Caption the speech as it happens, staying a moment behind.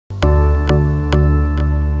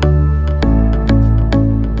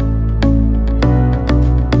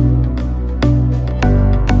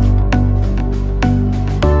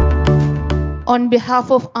On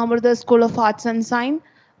behalf of Amrita School of Arts and Science,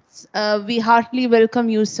 we heartily welcome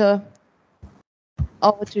you, sir.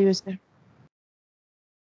 Over to you, sir.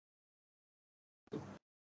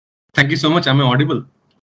 Thank you so much. Am I audible?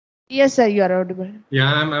 Yes, sir, you are audible.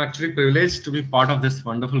 Yeah, I'm actually privileged to be part of this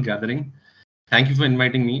wonderful gathering. Thank you for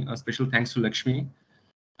inviting me. A special thanks to Lakshmi.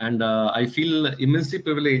 And I feel immensely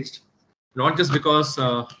privileged, not just because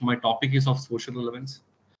my topic is of social relevance,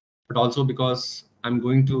 but also because I'm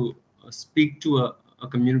going to speak to a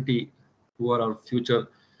community who are our future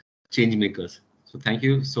change makers. So thank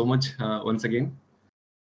you so much once again.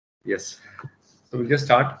 Yes. So we'll just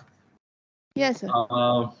start. Yes,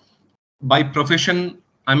 sir. By profession,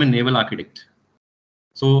 I'm a naval architect.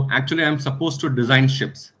 So actually, I'm supposed to design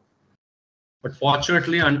ships. But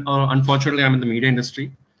fortunately and unfortunately, I'm in the media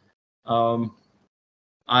industry. Um,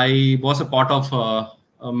 I was a part of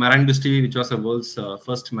Marine TV, which was the world's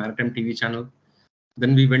first maritime TV channel.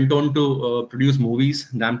 Then we went on to produce movies.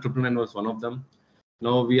 Dam Triple Nine was one of them.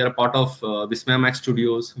 Now we are a part of ISMER Max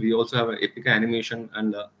Studios. We also have Epica Animation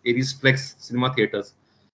and Aries Plex Cinema Theaters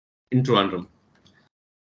in Trivandrum.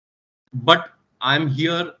 But I'm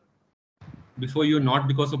here before you not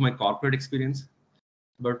because of my corporate experience,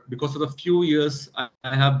 but because of the few years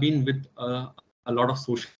I have been with a lot of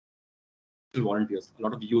social volunteers, a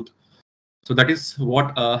lot of youth. So that is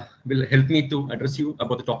what will help me to address you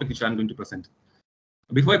about the topic which I'm going to present.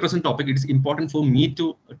 Before I present topic, it is important for me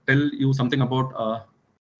to tell you something about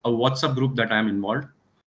a WhatsApp group that I am involved.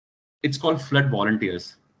 It's called Flood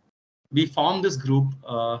Volunteers. We formed this group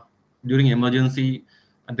during emergency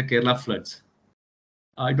at the Kerala floods.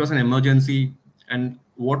 It was an emergency, and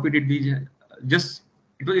what we did, we just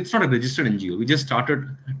it's not a registered NGO. We just started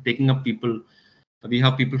taking up people. We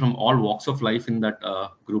have people from all walks of life in that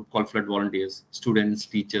group called Flood Volunteers: students,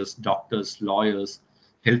 teachers, doctors, lawyers,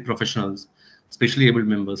 health professionals, specially abled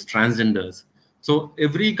members, transgenders. So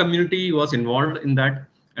every community was involved in that,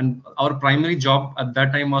 and our primary job at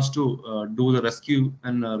that time was to do the rescue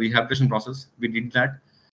and rehabilitation process. We did that,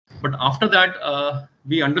 but after that,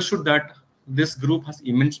 we understood that this group has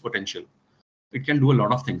immense potential. It can do a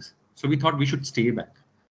lot of things. So we thought we should stay back,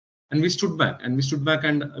 and we stood back, and we stood back.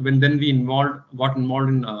 And when then we got involved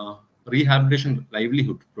in rehabilitation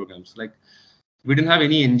livelihood programs. Like, we didn't have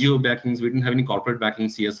any NGO backings, we didn't have any corporate backing,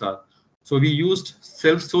 CSR. So we used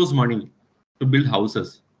self-source money to build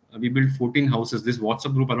houses. We built 14 houses. This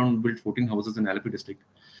WhatsApp group alone built 14 houses in Alapi district.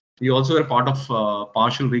 We also were part of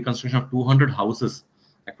partial reconstruction of 200 houses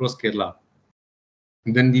across Kerala.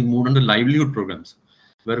 And then we moved on to livelihood programs,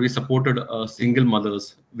 where we supported single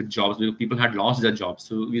mothers with jobs. People had lost their jobs,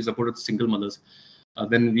 so we supported single mothers.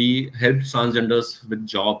 Then we helped transgenders with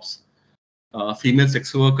jobs. Female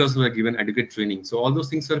sex workers were given adequate training. So all those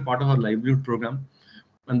things were part of our livelihood program.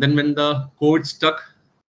 And then when the COVID stuck,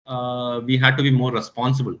 we had to be more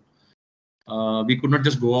responsible. We could not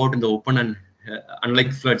just go out in the open and,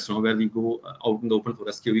 unlike floods, where we go out in the open for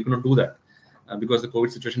rescue, we could not do that because the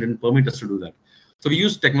COVID situation didn't permit us to do that. So we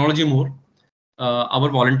used technology more. Our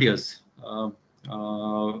volunteers,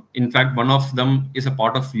 in fact, one of them is a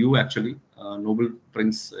part of you actually. Nobel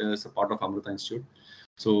Prince is a part of Amrita Institute.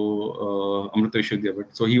 So Amrita Vishwavidyalaya.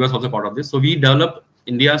 So he was also part of this. So we developed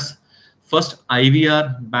India's first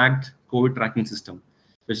IVR-backed COVID tracking system,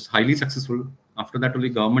 which is highly successful. After that, only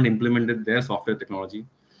government implemented their software technology.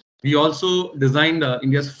 We also designed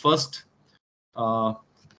India's first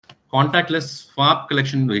contactless swab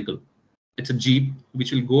collection vehicle. It's a jeep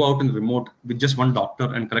which will go out in the remote with just one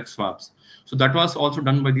doctor and collect swabs. So that was also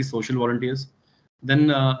done by these social volunteers. Then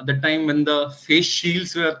the time when the face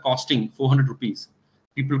shields were costing 400 rupees,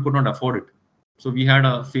 people could not afford it. So we had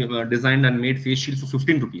designed and made face shields for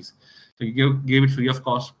 15 rupees. So we gave it free of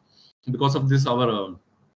cost. Because of this, our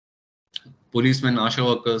policemen, ASHA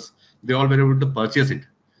workers, they all were able to purchase it.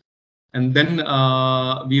 And then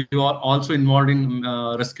we were also involved in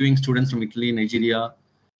rescuing students from Italy, Nigeria.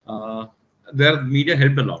 Their media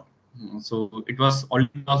helped a lot. So it was only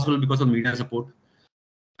possible because of media support.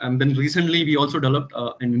 And then recently, we also developed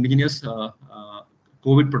an indigenous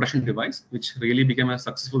COVID protection device, which really became a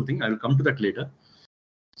successful thing. I will come to that later.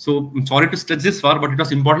 So I'm sorry to stretch this far, but it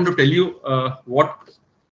was important to tell you what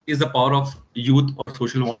is the power of youth or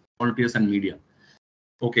social volunteers and media.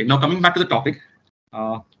 Okay, now coming back to the topic.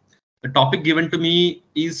 The topic given to me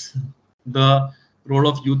is the role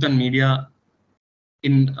of youth and media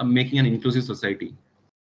in making an inclusive society.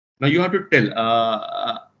 Now you have to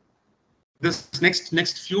tell this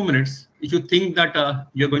next few minutes. If you think that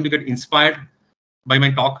you're going to get inspired by my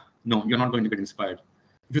talk, no, you're not going to get inspired.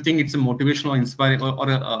 If you think it's a motivational, inspiring,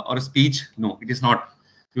 or a speech, no, it is not.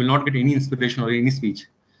 You will not get any inspiration or any speech,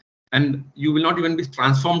 and you will not even be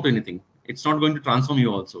transformed to anything. It's not going to transform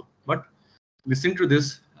you also. But listening to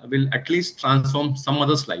this will at least transform some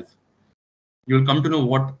other's life. You will come to know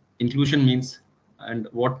what inclusion means and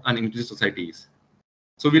what an inclusive society is.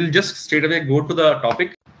 So we'll just straight away go to the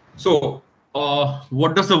topic. So,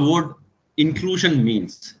 what does the word inclusion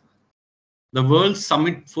means? The World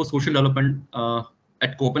Summit for Social Development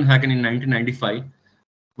at Copenhagen in 1995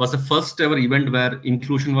 was the first ever event where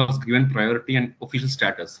inclusion was given priority and official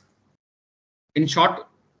status. In short,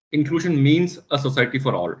 inclusion means a society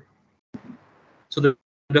for all. So the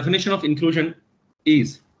definition of inclusion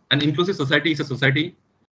is an inclusive society is a society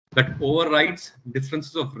that overrides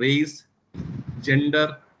differences of race,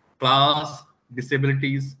 gender, class,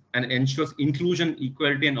 disabilities, and ensures inclusion,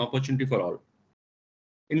 equality, and opportunity for all.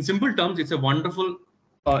 In simple terms, it's a wonderful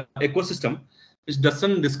ecosystem which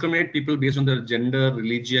doesn't discriminate people based on their gender,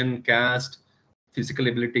 religion, caste, physical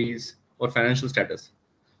abilities, or financial status.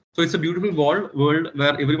 So it's a beautiful world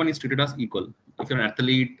where everyone is treated as equal. If you're an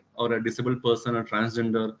athlete or a disabled person or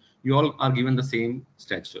transgender, you all are given the same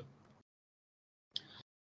stature.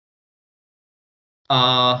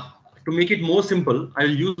 To make it more simple, I'll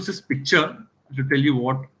use this picture to tell you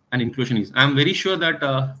what an inclusion is. I'm very sure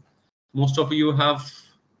that most of you have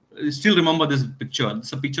still remember this picture.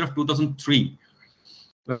 It's a picture of 2003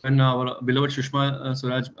 when our beloved Sushma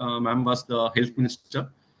Swaraj ma'am was the health minister.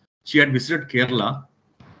 She had visited Kerala,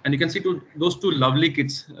 and you can see those two lovely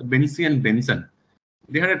kids, Bensi and Benson.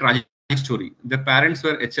 They had a tragic story. Their parents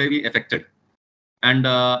were HIV affected, and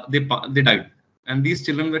they died. And these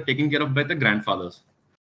children were taken care of by the grandfathers.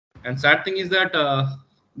 And sad thing is that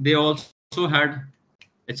they also had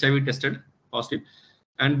HIV tested positive,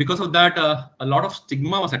 and because of that, a lot of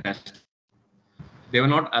stigma was attached. They were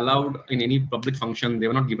not allowed in any public function. They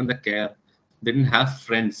were not given the care. They didn't have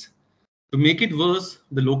friends. To make it worse,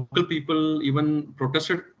 the local people even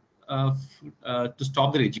protested to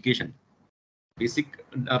stop their education. Basic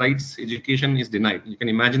rights education is denied. You can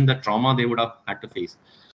imagine the trauma they would have had to face.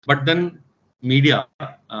 But then media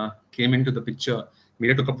came into the picture.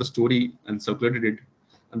 Media took up the story and circulated it.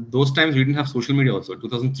 And those times we didn't have social media also.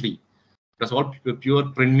 2003, it was all pure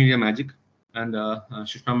print media magic. And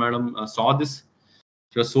Shushma madam saw this.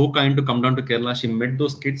 She was so kind to come down to Kerala. She met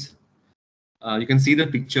those kids. You can see the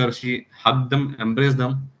picture. She hugged them, embraced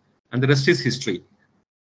them, and the rest is history.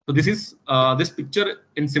 So this picture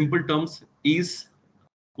in simple terms is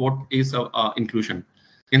what is inclusion.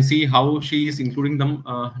 You can see how she is including them,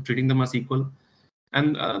 treating them as equal,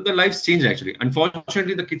 and the lives change actually.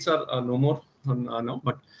 Unfortunately, the kids are no more now,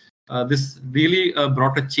 but this really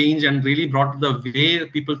brought a change and really brought the way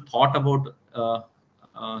people thought about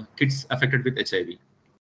kids affected with HIV.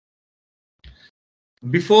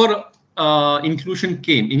 Before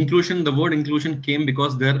the word inclusion came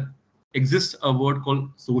because there exists a word called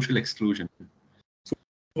social exclusion.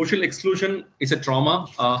 Social exclusion is a trauma.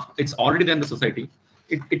 It's already there in the society.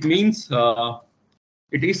 It means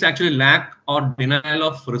it is actually lack or denial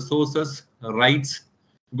of resources, rights,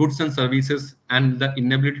 goods and services, and the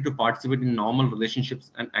inability to participate in normal relationships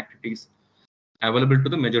and activities available to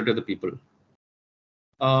the majority of the people.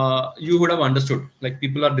 You would have understood, like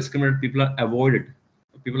people are discriminated, people are avoided,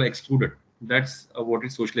 people are excluded. That's what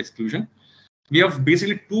is social exclusion. We have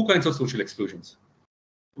basically two kinds of social exclusions.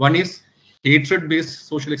 One is hatred based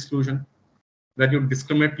social exclusion, where you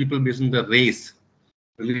discriminate people based on their race,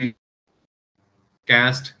 religion,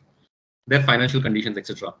 caste, their financial conditions,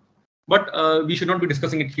 etc. But we should not be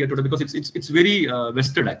discussing it here today because it's very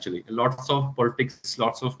vested actually. Lots of politics,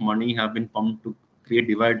 lots of money have been pumped to create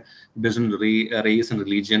divide based on race and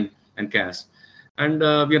religion and caste, and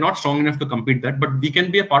we are not strong enough to compete that. But we can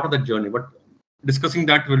be a part of that journey. But discussing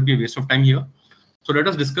that will be a waste of time here. So let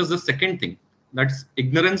us discuss the second thing. That's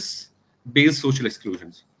ignorance-based social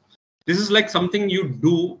exclusions. This is like something you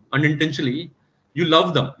do unintentionally. You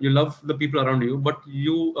love them, you love the people around you, but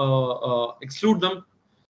you exclude them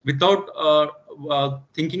without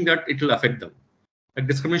thinking that it will affect them. Like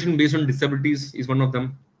discrimination based on disabilities is one of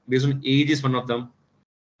them. Based on age is one of them.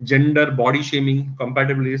 Gender, body shaming,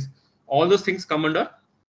 compatibilities, all those things come under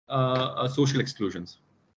social exclusions.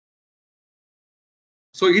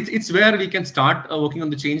 So it's where we can start working on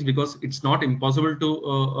the change, because it's not impossible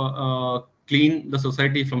to clean the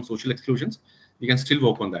society from social exclusions. We can still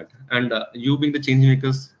work on that, and you being the change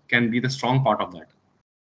makers can be the strong part of that.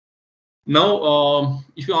 Now,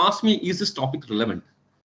 if you ask me, is this topic relevant?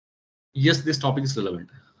 Yes, this topic is relevant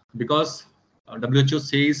because WHO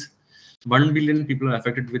says 1 billion people are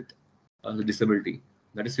affected with the disability.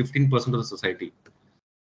 That is 15% of the society.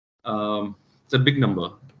 It's a big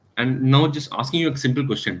number. And now, just asking you a simple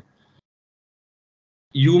question: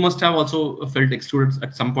 you must have also felt excluded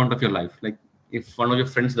at some point of your life. Like If one of your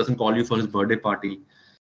friends doesn't call you for his birthday party,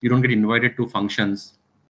 you don't get invited to functions,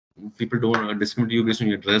 people don't discriminate you based on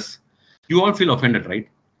your dress, you all feel offended, right?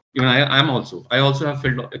 Even I also have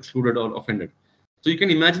felt excluded or offended. So you can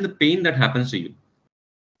imagine the pain that happens to you.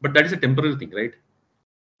 But that is a temporary thing, right?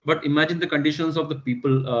 But imagine the conditions of the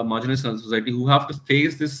people marginalized in society who have to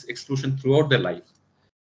face this exclusion throughout their life.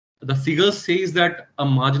 The figure says that a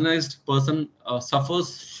marginalized person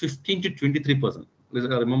suffers 15 to 23%.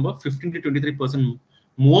 Remember, 15 to 23%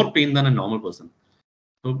 more pain than a normal person.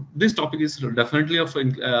 So this topic is definitely of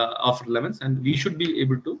relevance, and we should be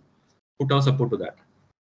able to put our support to that.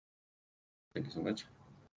 Thank you so much.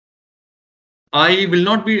 I will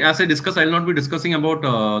not be, as I discussed, I will not be discussing about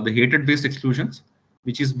the hatred-based exclusions,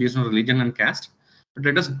 which is based on religion and caste. But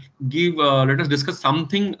let us discuss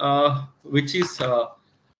something which is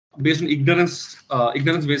based on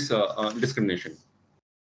ignorance-based discrimination.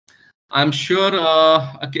 I'm sure.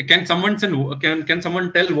 Can someone can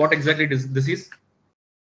someone tell what exactly this is?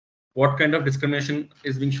 What kind of discrimination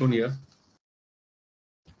is being shown here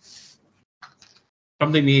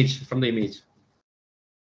from the image? From the image,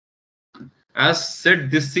 as said,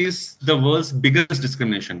 this is the world's biggest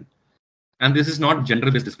discrimination, and this is not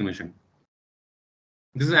gender-based discrimination.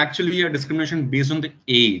 This is actually a discrimination based on the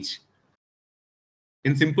age.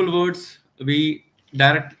 In simple words, we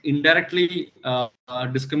indirectly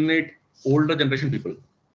discriminate older generation people.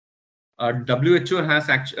 WHO has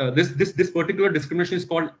this particular discrimination is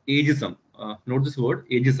called ageism. Note this word,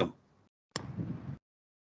 ageism.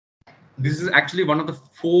 This is actually one of the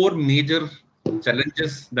four major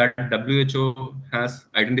challenges that WHO has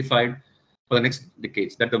identified for the next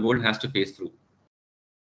decades that the world has to face through.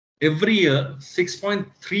 Every year,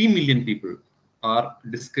 6.3 million people are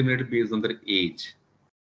discriminated based on their age.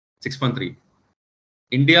 6.3.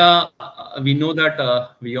 India, we know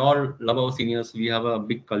that we all love our seniors. We have a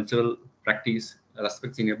big cultural practice,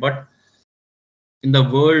 respect senior. But in the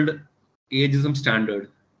world ageism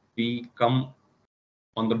standard, we come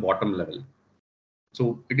on the bottom level.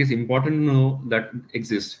 So it is important to know that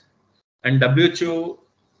exists. And WHO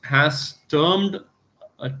has termed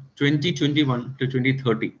 2021 to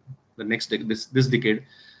 2030, the next this decade,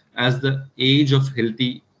 as the age of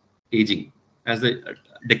healthy aging, as the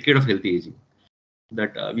decade of healthy aging.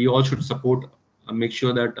 That we all should support, make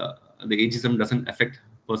sure that the ageism doesn't affect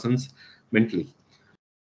persons mentally.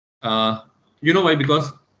 You know why?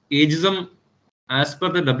 Because ageism, as per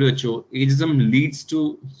the WHO, ageism leads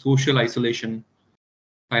to social isolation,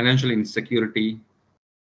 financial insecurity.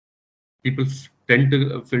 People tend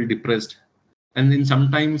to feel depressed, and then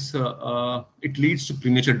sometimes it leads to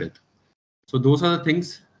premature death. So those are the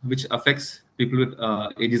things which affects people with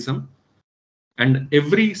ageism. And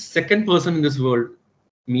every second person in this world,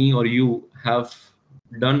 me or you, have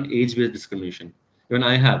done age-based discrimination. Even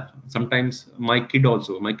I have. Sometimes my kid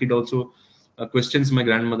also questions my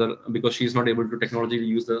grandmother because she is not able to technology to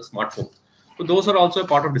use the smartphone. So those are also a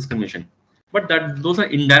part of discrimination. But that those are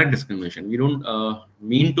indirect discrimination. We don't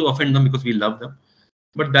mean to offend them because we love them,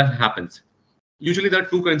 but that happens. Usually, there are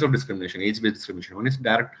two kinds of discrimination: age-based discrimination. One is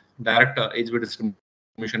direct age-based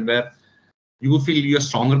discrimination, where you feel you're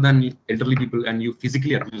stronger than elderly people and you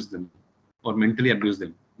physically abuse them or mentally abuse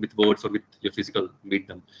them with words or with your physical beat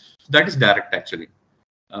them. So that is direct actually.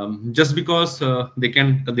 Just because they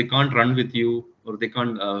can't run with you, or they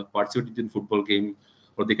can't participate in football game,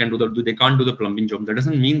 or they can't do the plumbing job, that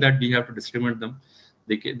doesn't mean that we have to discriminate them.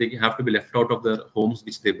 They have to be left out of their homes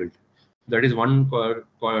which they built. That is one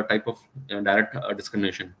type of direct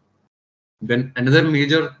discrimination. Then another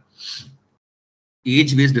major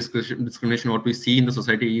age-based discrimination what we see in the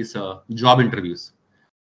society is job interviews.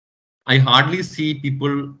 I hardly see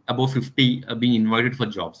people above 50 being invited for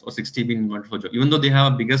jobs, or 60 being invited for jobs, even though they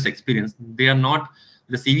have a biggest experience. They are not,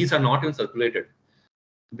 the CVs are not even circulated.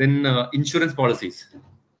 Then insurance policies.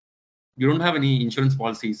 You don't have any insurance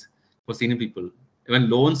policies for senior people. Even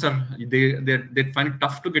loans are, they find it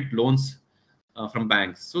tough to get loans from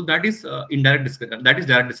banks. So that is that is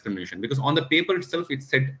direct discrimination, because on the paper itself it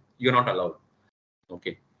said you're not allowed.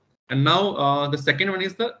 Okay. And now the uh, second one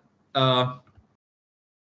is the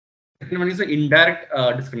indirect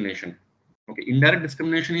discrimination. Okay, indirect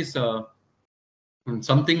discrimination is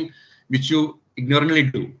something which you ignorantly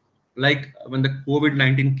do. Like when the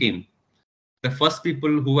COVID-19 came, the first people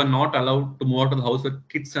who were not allowed to move out of the house were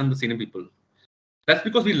kids and the senior people. That's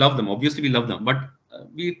because we love them. Obviously, we love them, but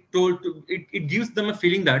it gives them a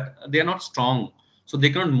feeling that they are not strong, so they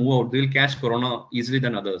cannot move out. They will catch corona easily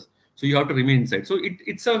than others. So you have to remain inside. So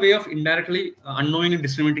it's a way of indirectly, unknowingly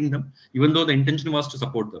discriminating them, even though the intention was to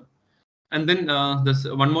support them. And then this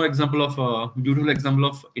one more example of beautiful example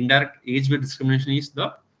of indirect age-based discrimination is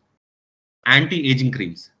the anti-aging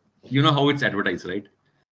creams. You know how it's advertised, right?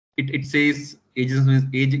 It says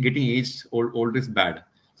getting aged old is bad,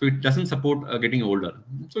 so it doesn't support getting older.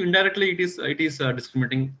 So indirectly it is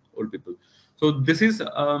discriminating old people. So this is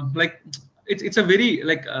like it's a very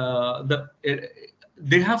like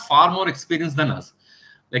they have far more experience than us.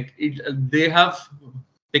 Like they have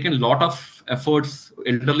taken a lot of efforts.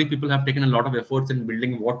 Elderly people have taken a lot of efforts in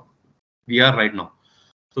building what we are right now.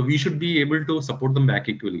 So we should be able to support them back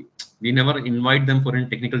equally. We never invite them for any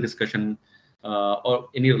technical discussion or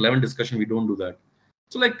any relevant discussion. We don't do that.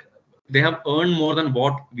 So like they have earned more than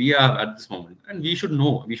what we have at this moment, and we should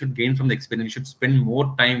know. We should gain from the experience. We should spend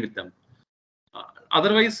more time with them.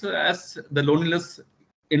 Otherwise, as the loneliness,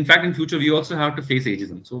 in fact, in future we also have to face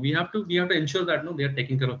ageism. So we have to ensure that no, they are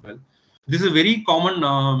taken care of well. This is a very common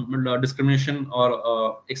discrimination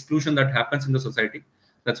or exclusion that happens in the society.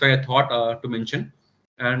 That's why I thought to mention.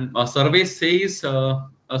 And a survey says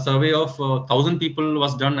a survey of 1,000 people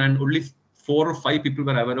was done, and only 4 or 5 people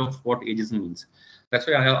were aware of what ageism means. That's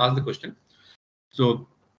why I have asked the question. So,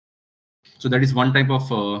 so that is one type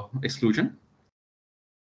of exclusion.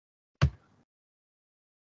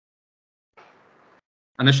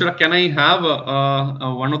 Anashra, can I have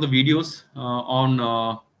one of the videos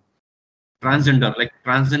on transgender? Like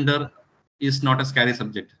transgender is not a scary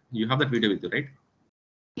subject. You have that video with you,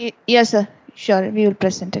 right? Yes, sir. Sure, we will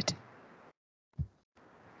present it.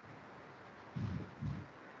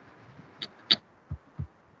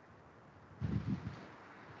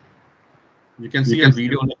 You can see a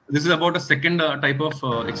video. This is about a second type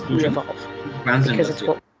of exclusion. Evolve. Transgender. Because it's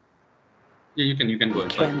what Yeah, you can go we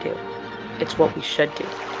ahead. can do. It's what we should do.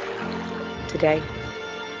 Today,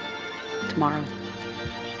 tomorrow,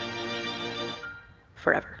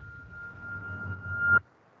 forever.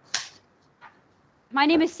 My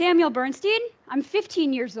name is Samuel Bernstein. I'm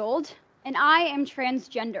 15 years old, and I am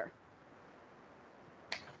transgender.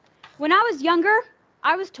 When I was younger,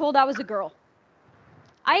 I was told I was a girl.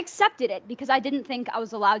 I accepted it because I didn't think I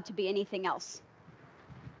was allowed to be anything else.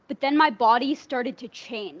 But then my body started to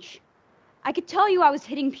change. I could tell you I was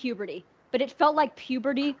hitting puberty, but it felt like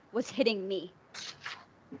puberty was hitting me.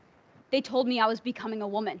 They told me I was becoming a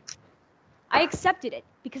woman. I accepted it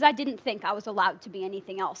because I didn't think I was allowed to be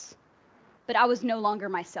anything else. But I was no longer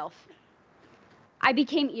myself. I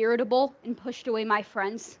became irritable and pushed away my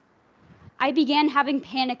friends. I began having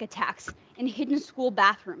panic attacks in hidden school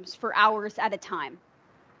bathrooms for hours at a time.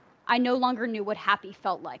 I no longer knew what happy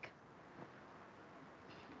felt like.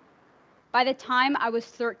 By the time I was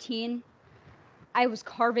 13, I was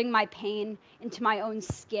carving my pain into my own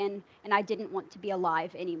skin, and I didn't want to be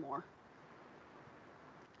alive anymore.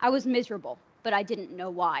 I was miserable, but I didn't know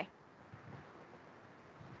why.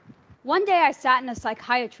 One day I sat in a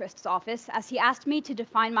psychiatrist's office as he asked me to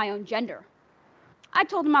define my own gender. I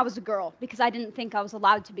told him I was a girl because I didn't think I was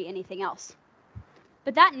allowed to be anything else.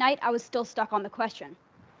 But that night I was still stuck on the question.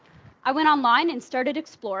 I went online and started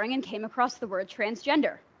exploring and came across the word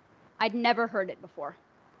transgender. I'd never heard it before.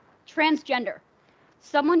 Transgender,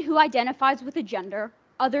 someone who identifies with a gender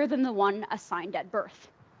other than the one assigned at birth.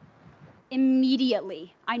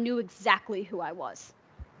 Immediately, I knew exactly who I was.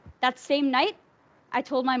 That same night, I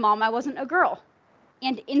told my mom I wasn't a girl.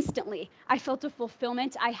 And instantly, I felt a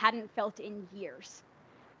fulfillment I hadn't felt in years.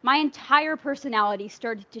 My entire personality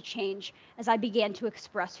started to change as I began to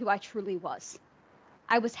express who I truly was.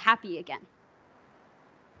 I was happy again.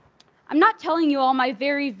 I'm not telling you all my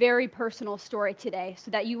very, very personal story today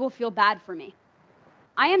so that you will feel bad for me.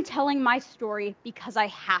 I am telling my story because I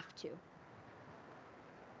have to.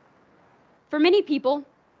 For many people,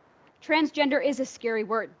 transgender is a scary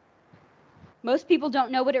word. Most people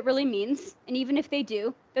don't know what it really means, and even if they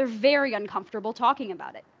do, they're very uncomfortable talking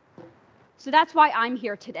about it. So that's why I'm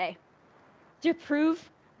here today, to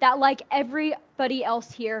prove that like everybody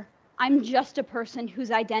else here, I'm just a person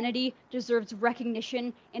whose identity deserves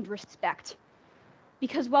recognition and respect.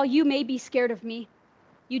 Because while you may be scared of me,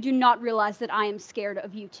 you do not realize that I am scared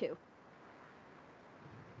of you too.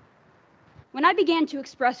 When I began to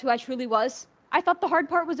express who I truly was, I thought the hard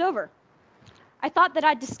part was over. I thought that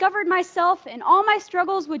I'd discovered myself and all my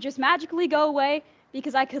struggles would just magically go away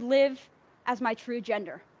because I could live as my true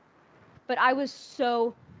gender. But I was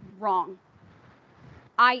so wrong.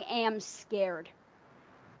 I am scared.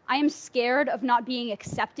 I am scared of not being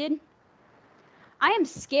accepted. I am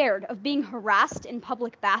scared of being harassed in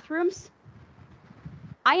public bathrooms.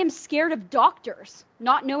 I am scared of doctors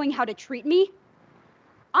not knowing how to treat me.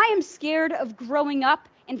 I am scared of growing up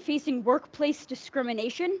and facing workplace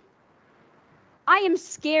discrimination. I am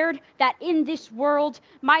scared that in this world,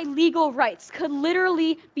 my legal rights could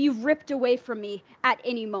literally be ripped away from me at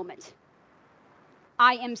any moment.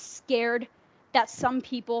 I am scared that some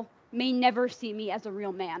people may never see me as a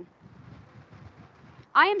real man.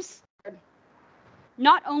 I am scared,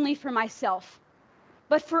 not only for myself,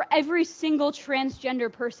 but for every single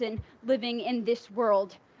transgender person living in this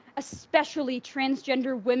world, especially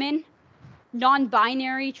transgender women,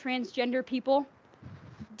 non-binary transgender people,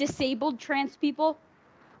 disabled trans people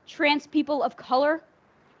of color,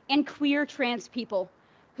 and queer trans people,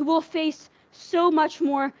 who will face so much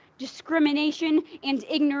more discrimination and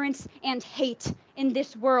ignorance and hate in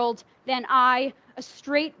this world than I, a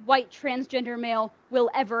straight white transgender male,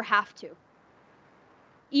 will ever have to.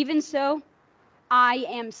 Even so, I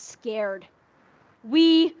am scared.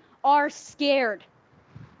 We are scared,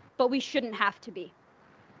 but we shouldn't have to be.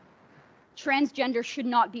 Transgender should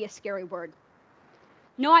not be a scary word.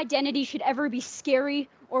 No identity should ever be scary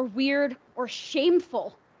or weird or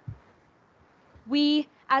shameful. We,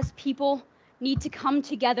 as people, need to come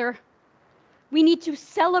together. We need to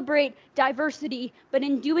celebrate diversity, but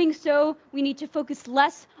in doing so, we need to focus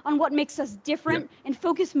less on what makes us different and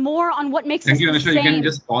focus more on what makes us the same. Thank you, Anisha. You can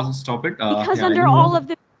just pause and stop it. Because under all of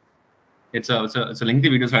the... It's a lengthy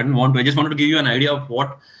video, so I just wanted to give you an idea of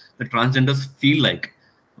what the transgenders feel like,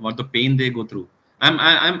 what the pain they go through.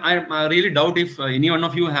 I really doubt if any one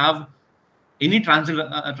of you have any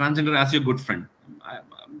transgender as your good friend.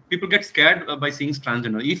 People get scared by seeing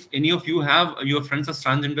transgender. If any of you have your friends as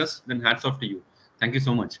transgenders, then hats off to you. Thank you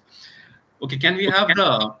so much. Okay, can we have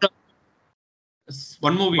the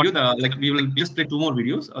one more video? Like we will just play 2 more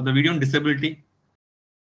videos. The video on disability.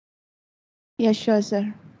 Yeah, sure,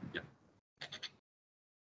 sir. Yeah.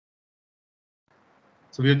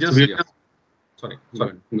 So we have just. Sorry. Go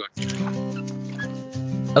ahead.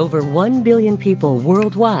 Over 1 billion people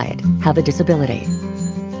worldwide have a disability.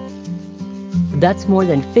 That's more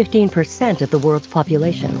than 15% of the world's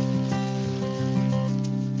population.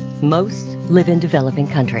 Most live in developing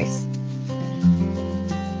countries.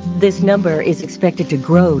 This number is expected to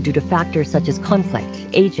grow due to factors such as conflict,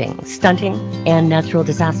 aging, stunting, and natural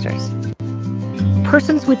disasters.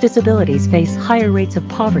 Persons with disabilities face higher rates of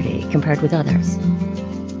poverty compared with others.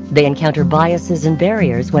 They encounter biases and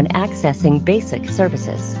barriers when accessing basic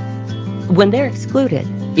services. When they're excluded,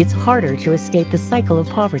 it's harder to escape the cycle of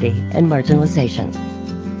poverty and marginalization.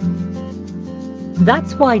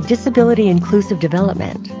 That's why disability-inclusive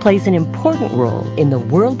development plays an important role in the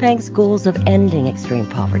World Bank's goals of ending extreme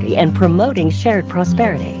poverty and promoting shared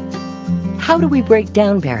prosperity. How do we break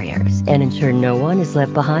down barriers and ensure no one is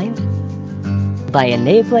left behind? By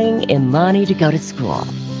enabling Imani to go to school,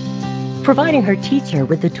 providing her teacher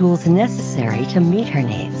with the tools necessary to meet her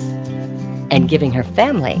needs, and giving her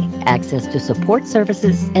family access to support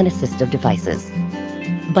services and assistive devices.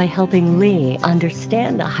 By helping Lee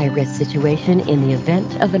understand the high-risk situation in the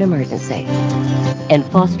event of an emergency, and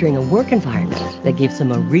fostering a work environment that gives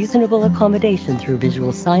them a reasonable accommodation through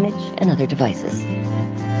visual signage and other devices.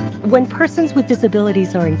 When persons with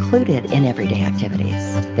disabilities are included in everyday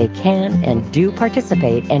activities, they can and do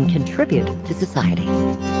participate and contribute to society.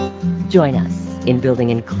 Join us in building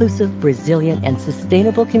inclusive, resilient, and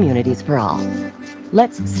sustainable communities for all.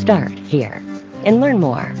 Let's start here and learn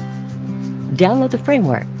more. Download the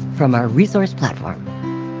framework from our resource platform.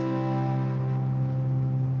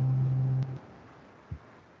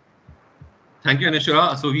 Thank you,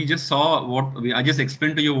 Anisha. So we just saw I just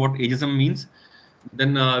explained to you what ageism means.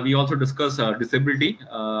 Then we also discussed disability.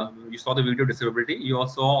 You saw the video disability. You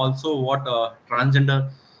saw also what transgender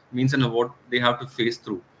means and what they have to face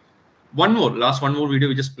through. One more video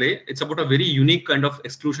we just play. It's about a very unique kind of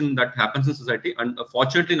exclusion that happens in society, and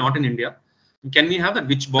fortunately not in India. Can we have that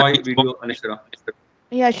Witch Boy video, Anisha?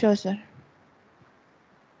 Yeah, sure, sir.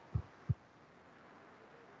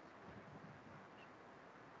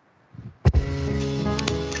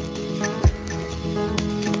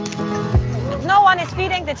 No one is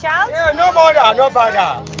feeding the child? Yeah, no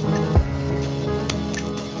bother.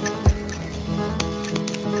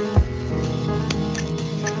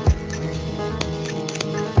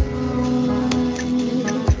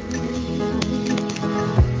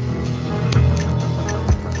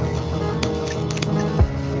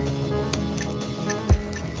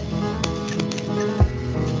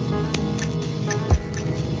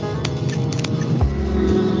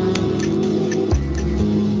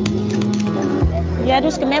 Ja,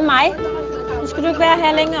 du skal med mig. Nu skal du ikke være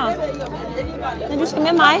her længere. Men du skal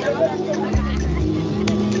med mig.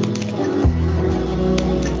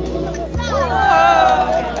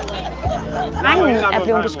 Drengen er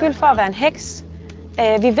blevet beskyldt for at være en heks.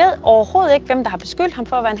 Vi ved overhovedet ikke, hvem der har beskyldt ham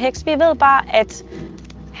for at være en heks. Vi ved bare, at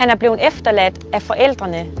han er blevet efterladt af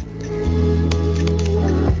forældrene.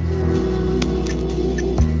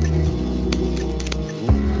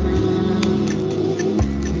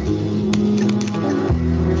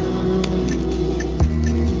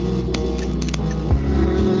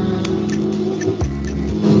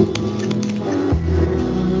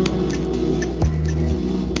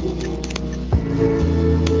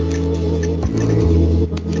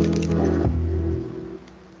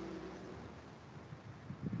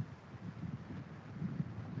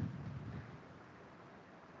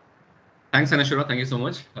 Thanks, Anashura. Thank you so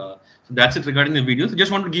much. So that's it regarding the videos.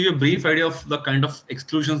 Just want to give you a brief idea of the kind of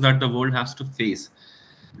exclusions that the world has to face: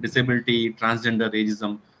 disability, transgender,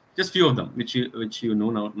 ageism. Just few of them, which you know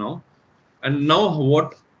now. And now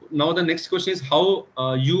what? Now the next question is how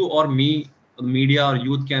you or me, the media or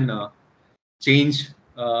youth change,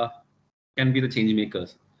 uh, can be the change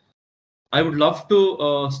makers. I would love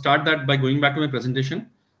to start that by going back to my presentation.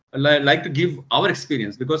 Like to give our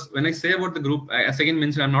experience, because when I say about the group, as again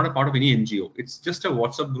mentioned, I'm not a part of any NGO. It's just a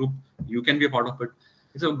WhatsApp group. You can be a part of it.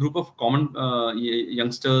 It's a group of common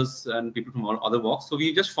youngsters and people from all other walks. So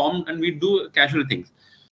we just formed and we do casual things.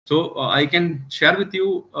 So I can share with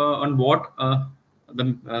you on what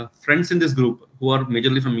the friends in this group, who are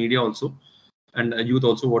majorly from media also and youth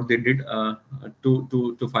also, what they did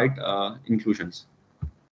to fight inclusions.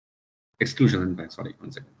 Exclusion, in fact. Sorry,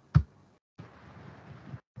 one second.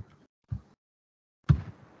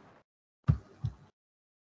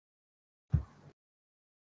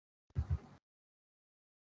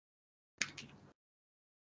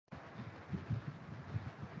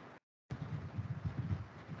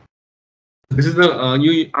 This is the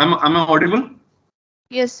you. I'm audible.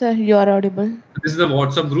 Yes, sir, you are audible. This is the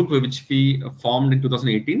WhatsApp group which we formed in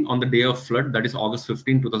 2018 on the day of flood. That is August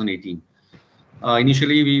 15, 2018.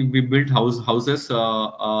 Initially, we built houses.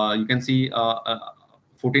 You can see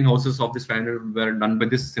 14 houses of this 500 were done by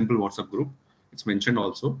this simple WhatsApp group. It's mentioned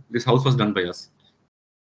also. This house was done by us.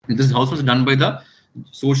 This house was done by the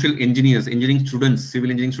social engineers, engineering students,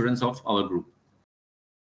 civil engineering students of our group.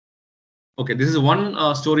 Okay, this is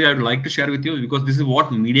one story I would like to share with you, because this is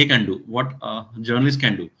what media can do, what journalists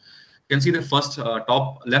can do. You can see the first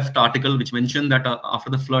top left article, which mentioned that after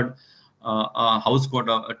the flood, a house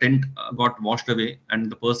a tent got washed away,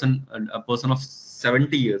 and a person of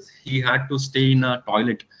 70 years, he had to stay in a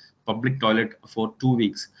toilet, public toilet, for 2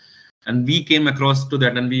 weeks. And we came across to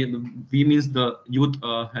that, and we means the youth,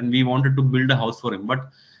 and we wanted to build a house for him, but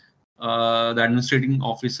the administrating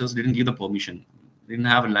officers didn't give the permission. Didn't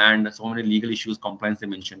have land, so many legal issues, compliance they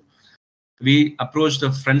mentioned. We approached the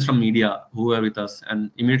friends from media who were with us, and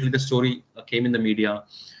immediately the story came in the media.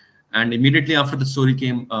 And immediately after the story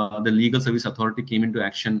came, the legal service authority came into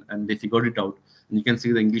action, and they figured it out. And you can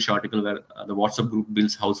see the English article where the WhatsApp group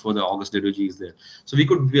builds house for the August Dedoji is there. So we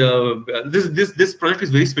could this project is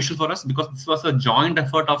very special for us, because this was a joint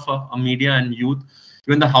effort of media and youth.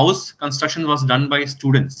 Even the house construction was done by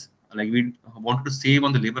students. Like, we wanted to save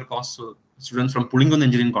on the labor costs, so students from Pulingon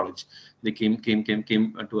Engineering College, they came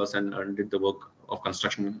to us and did the work of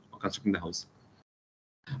constructing the house.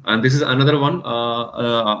 And this is another one,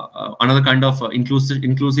 another kind of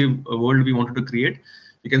inclusive world we wanted to create.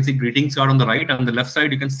 You can see greetings card on the right, and on the left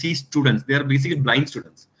side you can see students. They are basically blind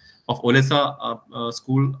students of Olesa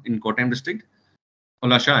school in Kottayam district,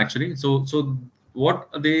 Olasha actually. So what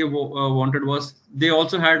they wanted was, they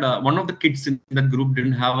also had one of the kids in that group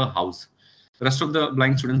didn't have a house. The rest of the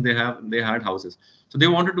blind students, they had houses. So they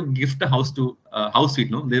wanted to gift a house to house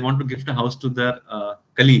suite. No, they want to gift a house to their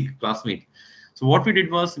colleague, classmate. So what we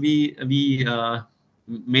did was, we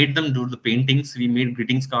made them do the paintings. We made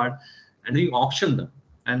greetings card, and we auctioned them.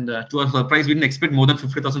 And to our surprise, we didn't expect more than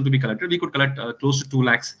 50,000 to be collected. We could collect close to 2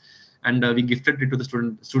 lakhs, and we gifted it to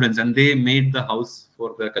the students, and they made the house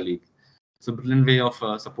for their colleague. It's a brilliant way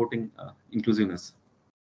of supporting inclusiveness.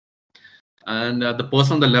 And the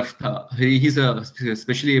person on the left, he's a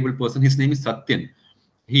specially able person. His name is Satyan.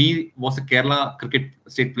 He was a Kerala cricket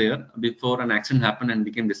state player before an accident happened and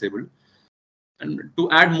became disabled. And to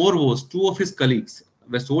add more woes, 2 of his colleagues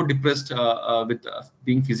were so depressed with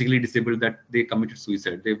being physically disabled that they committed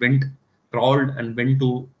suicide. They crawled and went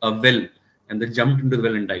to a well, and they jumped into the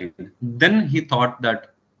well and died. Then he thought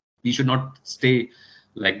that we should not stay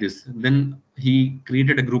like this. Then he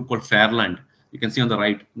created a group called Fairland. You can see on the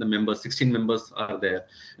right, the members, 16 members are there.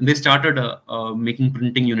 And they started making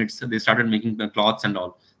printing units. They started making the cloths and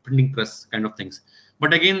all, printing press kind of things.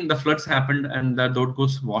 But again, the floods happened and the road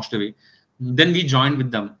goes washed away. Then we joined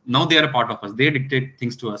with them. Now they are a part of us. They dictate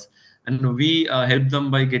things to us. And we help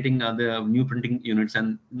them by getting the new printing units.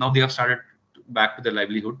 And now they have started back to their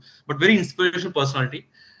livelihood. But very inspirational personality.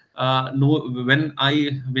 No, when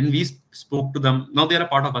we spoke to them, now they are a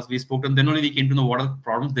part of us. We spoke to them. Then only we came to know what are the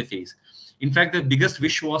problems they face. In fact, the biggest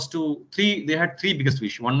wish was they had 3 biggest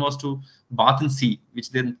wish. One was to bath in sea, which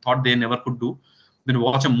they thought they never could do. Then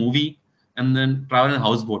watch a movie, and then travel in a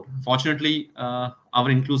houseboat. Fortunately, our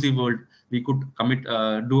inclusive world, we could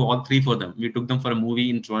do all 3 for them. We took them for a movie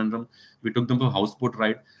in Trivandrum. We took them for a houseboat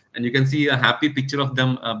ride, and you can see a happy picture of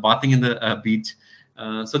them bathing in the beach.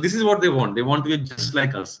 So this is what they want. They want to be just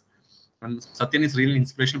like us. And Satyan is really an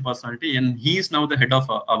inspirational personality, and he is now the head of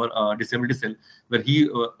our disability cell, where he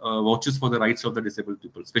vouches for the rights of the disabled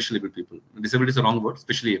people, specially able people. Disabled is the wrong word,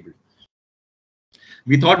 specially able.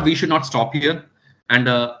 We thought we should not stop here, and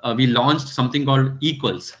we launched something called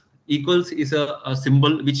Equals. Equals is a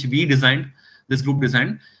symbol which we designed, this group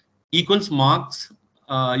designed. Equals marks,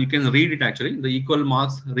 you can read it actually. The equal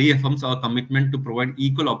marks reaffirms our commitment to provide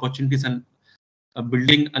equal opportunities and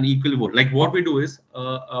building an equal world. Like what we do is,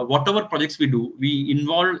 whatever projects we do, we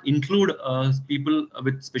include people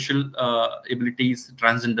with special abilities,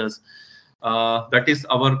 transgenders. That is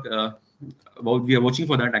our, we are watching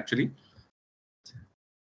for that actually.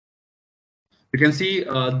 You can see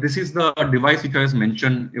this is the device which I was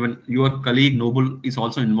mentioned. Even your colleague Noble is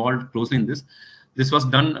also involved closely in this. This was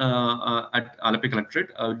done at Alleppey Collectorate.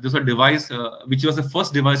 This was a device which was the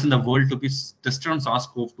first device in the world to be tested on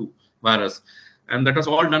SARS-CoV-2 virus, and that was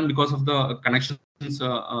all done because of the connections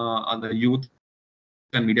the youth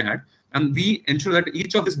and media had. And we ensure that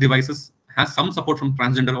each of these devices has some support from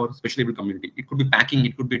transgender or specially able community. It could be packing,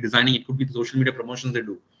 it could be designing, it could be the social media promotions they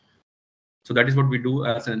do. So that is what we do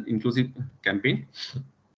as an inclusive campaign.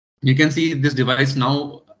 You can see this device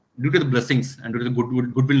now, due to the blessings and due to the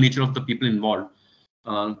goodwill nature of the people involved.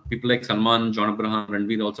 People like Salman, John Abraham,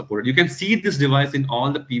 Ranveer all supported. You can see this device in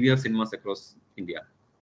all the PVR cinemas across India.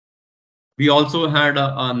 We also had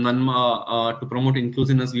to promote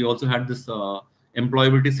inclusiveness. We also had this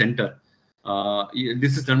employability center.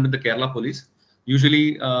 This is done with the Kerala police.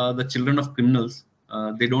 Usually, the children of criminals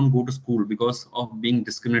they don't go to school because of being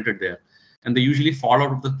discriminated there, and they usually fall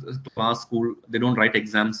out of the class school. They don't write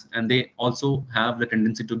exams, and they also have the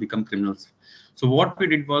tendency to become criminals. So what we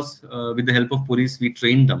did was, with the help of police, we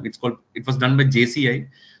trained them. It was done by JCI.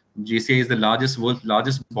 JCI is the world's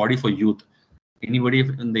largest body for youth. Anybody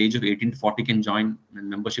in the age of 18 to 40 can join, and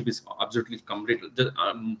membership is absolutely complete.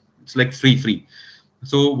 It's like free.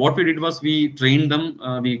 So what we did was we trained them.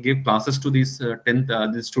 We gave classes to these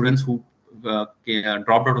these students who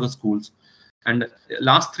dropped out of the schools. And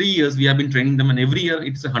last 3 years we have been training them, and every year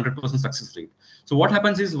it's 100% success rate. So what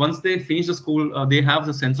happens is, once they finish the school, they have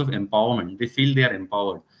the sense of empowerment. They feel they are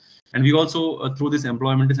empowered. And we also, through this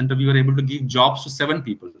employment center, we were able to give jobs to 7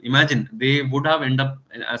 people. Imagine, they would have ended up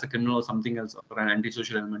as a criminal or something else, or an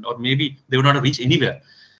antisocial element, or maybe they would not have reached anywhere.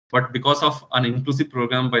 But because of an inclusive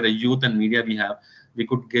program by the youth and media we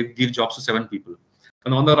could give jobs to 7 people.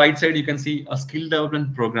 And on the right side, you can see a skill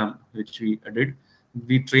development program which we did.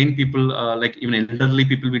 We train people, like even elderly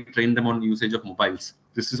people, we train them on usage of mobiles.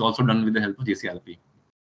 This is also done with the help of JCRP.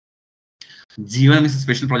 Jeevanam is a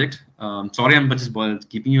special project. Sorry, I'm just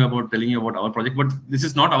telling you about our project, but this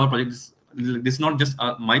is not our project. This is not just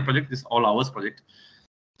my project. This is all ours project.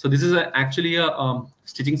 So this is actually a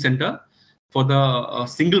stitching center for the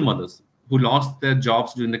single mothers who lost their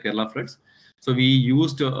jobs during the Kerala floods. So we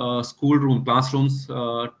used classrooms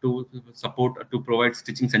to provide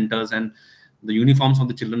stitching centers, and the uniforms of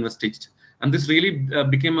the children were stitched. And this really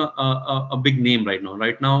became a big name right now.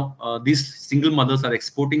 Right now, these single mothers are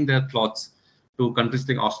exporting their cloths to countries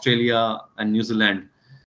like Australia and New Zealand.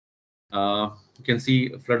 You can see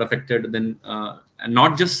flood affected. Then, and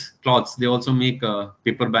not just cloths, they also make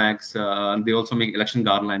paper bags. They also make election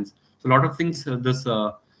garlands. So a lot of things this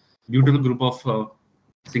beautiful group of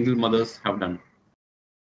single mothers have done.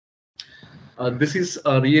 This is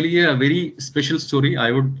really a very special story.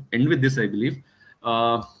 I would end with this, I believe.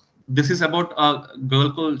 This is about a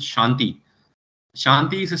girl called Shanti.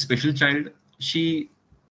 Shanti is a special child. She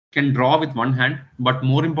can draw with one hand, but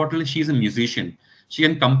more importantly, she is a musician. She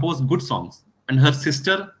can compose good songs, and her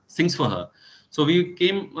sister sings for her. So we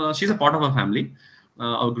came, she's a part of our family,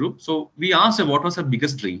 our group. So we asked her what was her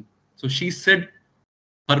biggest dream. So she said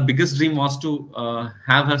her biggest dream was to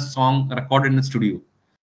have her song recorded in a studio.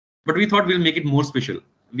 But we thought we'll make it more special.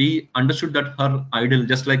 We understood that her idol,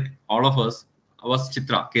 just like all of us, was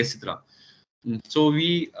Chitra, K.S. Chitra. So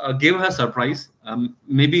we gave her a surprise.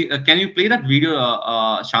 Maybe can you play that video,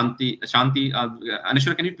 Shanti?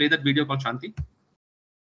 Anishwar, can you play that video called Shanti?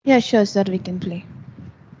 Yeah, sure, sir. We can play.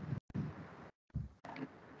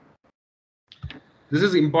 This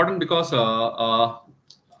is important because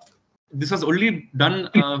this was only done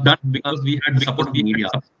because we had the support of media.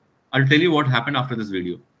 I'll tell you what happened after this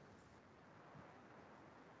video.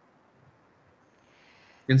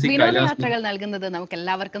 You can see വിനോദയാത്രകൾ നൽകുന്നത് നമുക്ക്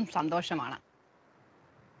എല്ലാവർക്കും സന്തോഷമാണ്.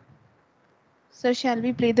 Sir, shall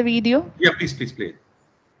we play the video? Yeah, please play it.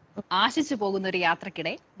 ആശിച്ചു പോകുന്ന ഒരു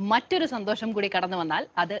യാത്രക്കിടെ മറ്റൊരു സന്തോഷം കൂടി കടന്നു വന്നാൽ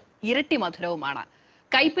അത് ഇരട്ടി മധുരവുമാണ്.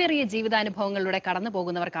 കൈപ്പേറിയ ജീവിതാനുഭവങ്ങളിലൂടെ കടന്നു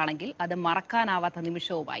പോകുന്നവർക്കാണെങ്കിൽ അത് മറക്കാനാവാത്ത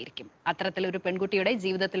നിമിഷവുമായിരിക്കും. അത്തരത്തിലൊരു പെൺകുട്ടിയുടെ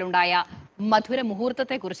ജീവിതത്തിലുണ്ടായ മധുര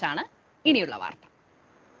മുഹൂർത്തത്തെക്കുറിച്ചാണ് ഇനിയുള്ള വാർത്ത.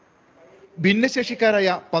 ഭിന്നശേഷിക്കാരായ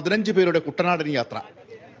 15 പേരുടെ കുട്ടനാടൻ യാത്ര.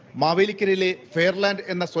 മാവേലിക്കരയിലെ ഫെയർലാൻഡ്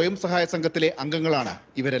എന്ന സ്വയം സഹായ സംഘത്തിലെ അംഗങ്ങളാണ്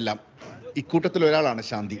ഇവരെല്ലാം. ഇക്കൂട്ടത്തിൽ ഒരാളാണ്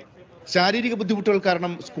ശാന്തി. ശാരീരിക ബുദ്ധിമുട്ടുകൾ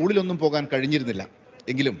കാരണം സ്കൂളിലൊന്നും പോകാൻ കഴിഞ്ഞിരുന്നില്ല.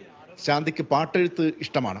 എങ്കിലും ശാന്തിക്ക് പാട്ടെഴുത്ത്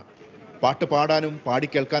ഇഷ്ടമാണ്. പാട്ട് പാടാനും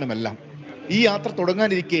പാടിക്കേൾക്കാനുമെല്ലാം. ഈ യാത്ര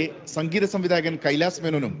തുടങ്ങാനിരിക്കെ സംഗീത സംവിധായകൻ കൈലാസ്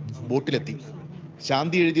മേനോനും ബോട്ടിലെത്തി.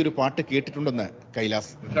 ശാന്തി എഴുതിയൊരു പാട്ട് കേട്ടിട്ടുണ്ടെന്ന്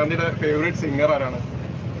കൈലാസ്. ശാന്തിയുടെ ഫേവറേറ്റ് സിംഗർ ആരാണ്?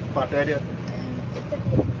 പാട്ടുകാരി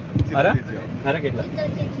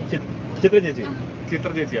ചിത്ര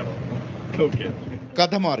ചേച്ചിയാണോ?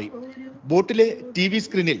 കഥ മാറി. ബോട്ടിലെ TV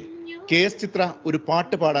സ്ക്രീനിൽ KS ചിത്ര ഒരു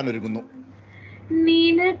പാട്ട് പാടാൻ ഒരുങ്ങുന്നു.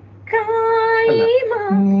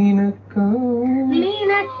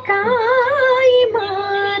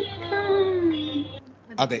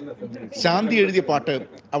 അതെ, ശാന്തി എഴുതിയ പാട്ട്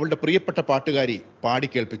അവളുടെ പ്രിയപ്പെട്ട പാട്ടുകാരി പാടി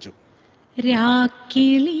കേൾപ്പിച്ചു.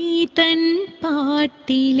 രാക്കിളി തൻ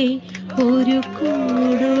പാട്ടിലെ ഒരു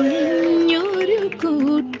കൂടൊഴിഞ്ഞൊരു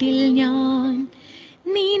കൂട്ടിൽ ഞാൻ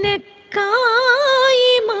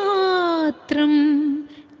നിനക്കായി മാത്രം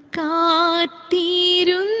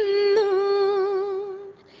കാത്തിരുന്നു.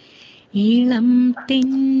 ഇളം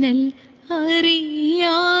തെന്നൽ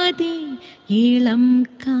അറിയാതെ, ഇളം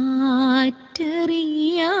കാറ്ററിയാതെ,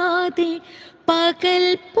 പകൽ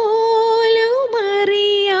പോലും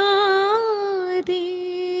അറിയാതെ.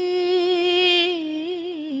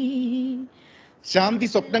 ശാന്തി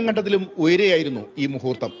സ്വപ്നം കണ്ടതിലും ഉയരെയായിരുന്നു ഈ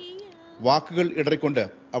മുഹൂർത്തം. വാക്കുകൾ ഇടറിക്കൊണ്ട്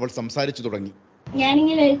അവൾ സംസാരിച്ചു തുടങ്ങി.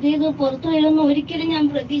 ഞാനിങ്ങനെ എഴുതിയത് പുറത്തു വരുമെന്ന് ഒരിക്കലും ഞാൻ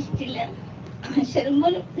പ്രതീക്ഷിച്ചില്ല. അക്ഷരം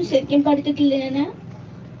പോലും ശരിക്കും പഠിച്ചിട്ടില്ല. ഞാൻ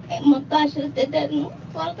മൊത്തം അക്ഷരത്തെറ്റായിരുന്നു.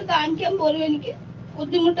 പുറത്ത് കാണിക്കാൻ പോലും എനിക്ക്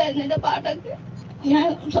ബുദ്ധിമുട്ടായിരുന്നു. എന്റെ പാട്ടൊക്കെ ഞാൻ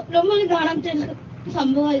സ്വപ്നം പോലും കാണാത്ത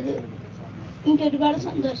സംഭവം ഇത്. എനിക്ക് ഒരുപാട്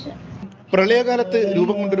സന്തോഷം. പ്രളയകാലത്ത്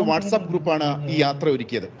രൂപം കൊണ്ടൊരു വാട്സാപ്പ് ഗ്രൂപ്പാണ് ഈ യാത്ര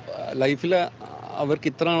ഒരുക്കിയത്. ലൈഫിൽ അവർക്ക്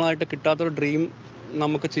ഇത്ര നാളായിട്ട് കിട്ടാത്തൊരു ഡ്രീം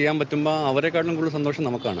നമുക്ക് ചെയ്യാൻ പറ്റുമ്പോൾ അവരെക്കാട്ടിലും കൂടുതൽ സന്തോഷം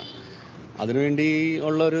നമുക്കാണ്. അതിനുവേണ്ടി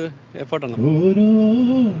ഉള്ള ഒരു എഫേർട്ടാണ്.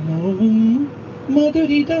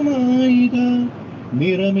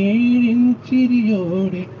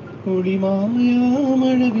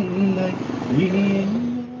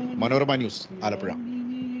 Manorama news, Alappuzha.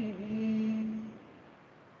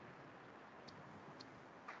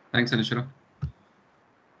 Thanks, Anishra.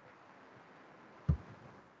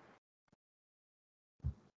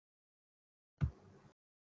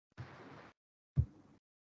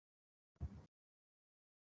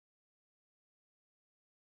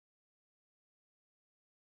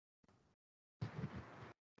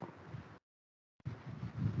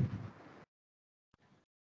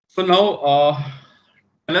 So now,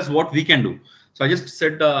 tell us what we can do. So I just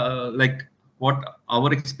said like what our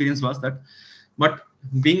experience was that, but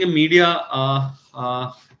being a media,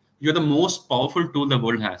 you're the most powerful tool the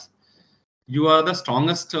world has. You are the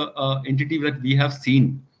strongest entity that we have seen.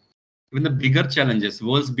 Even the bigger challenges,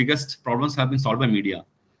 world's biggest problems have been solved by media.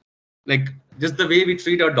 Like just the way we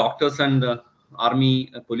treat our doctors and army,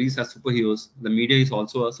 police as superheroes, the media is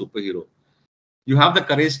also a superhero. You have the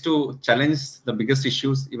courage to challenge the biggest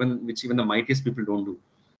issues, which even the mightiest people don't do.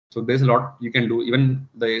 So there's a lot you can do. Even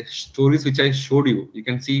the stories which I showed you, you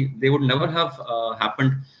can see they would never have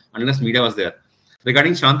happened unless media was there.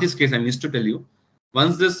 Regarding Shanti's case, I missed to tell you,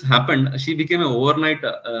 once this happened, she became an overnight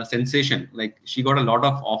sensation. Like she got a lot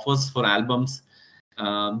of offers for albums.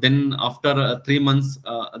 Then after 3 months,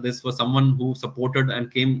 this was someone who supported and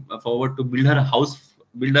came forward to build a house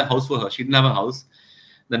for her. She didn't have a house.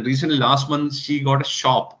 Then recently, last month, she got a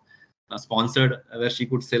shop sponsored where she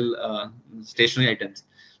could sell stationery items.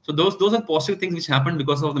 So those are positive things which happened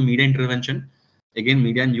because of the media intervention. Again,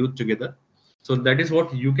 media and youth together. So that is what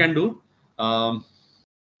you can do.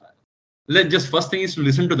 Just first thing is to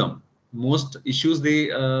listen to them. Most issues the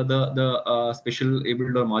special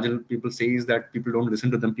abled or marginal people say is that people don't listen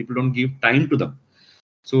to them. People don't give time to them.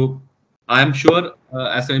 So I am sure,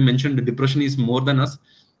 as I mentioned, the depression is more than us.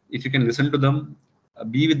 If you can listen to them,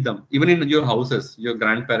 be with them, even in your houses, your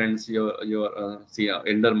grandparents, your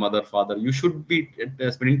elder mother, father, you should be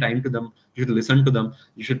spending time to them. You should listen to them.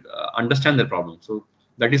 You should understand their problem. So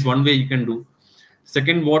that is one way you can do.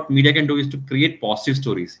 Second, what media can do is to create positive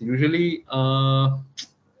stories. Usually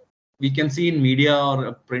we can see in media or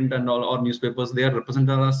print and all or newspapers, they are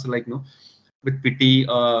represented as like with pity.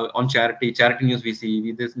 On charity news, we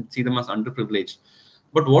see them as underprivileged.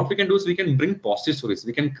 But what we can do is we can bring positive stories.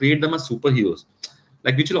 We can create them as superheroes,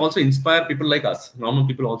 like which will also inspire people like us. Normal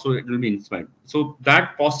people also will be inspired. So that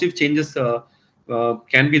positive changes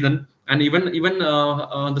can be done. And even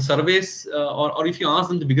the surveys, or if you ask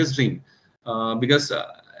them the biggest dream, biggest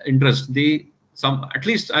interest, at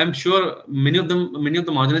least I'm sure many of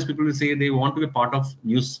the marginalized people will say they want to be part of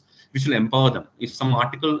news. which will empower them. If some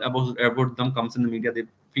article about them comes in the media, they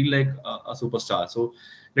feel like a superstar. So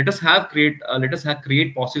let us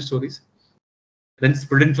create positive stories, then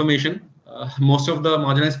spread information. Most of the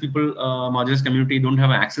marginalized people, marginalized community don't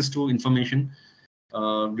have access to information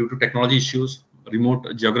due to technology issues,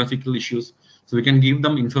 remote geographical issues. So we can give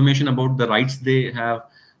them information about the rights they have.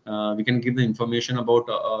 We can give the information about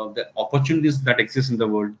the opportunities that exist in the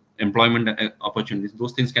world, employment opportunities.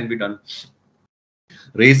 Those things can be done.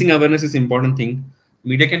 Raising awareness is important thing.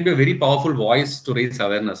 Media can be a very powerful voice to raise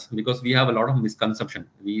awareness, because we have a lot of misconception.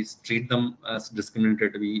 We treat them as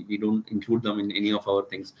discriminated. We don't include them in any of our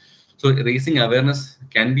things. So raising awareness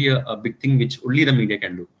can be a big thing which only the media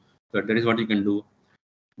can do. So that is what you can do.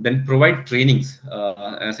 Then provide trainings.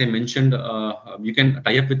 As I mentioned, you can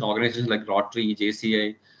tie up with organizations like Rotary,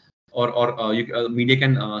 JCI, or media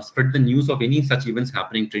can spread the news of any such events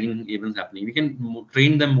happening, training events happening. We can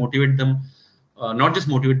train them, motivate them. Not just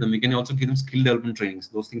motivate them, we can also give them skill development trainings.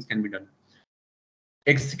 Those things can be done.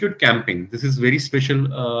 Execute campaign. This is very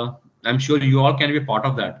special. I'm sure you all can be a part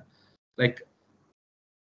of that. Like,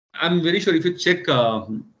 I'm very sure if you check,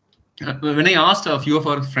 when I asked a few of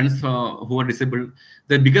our friends who are disabled,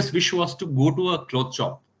 their biggest wish was to go to a cloth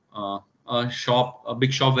shop, a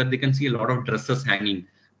big shop where they can see a lot of dresses hanging.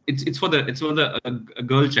 It's for the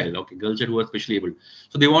girl child, okay, girl child who are specially able.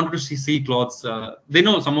 So they wanted to see clothes. They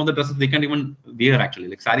know some of the dresses they can't even wear, actually,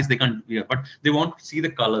 like saris they can't wear, but they want to see the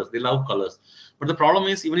colors. They love colors. But the problem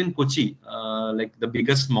is, even in Kochi, like the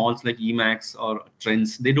biggest malls like Emax or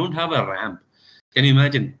Trends, they don't have a ramp. Can you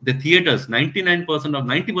imagine? The theaters,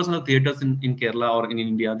 90% of theaters in Kerala or in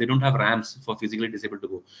India, they don't have ramps for physically disabled to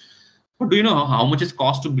go. But do you know how much it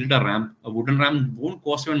costs to build a ramp? A wooden ramp won't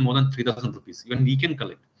cost even more than 3,000 rupees. Even we can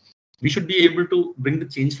collect. We should be able to bring the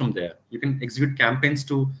change from there. You can execute campaigns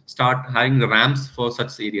to start having the ramps for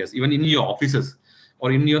such areas. Even in your offices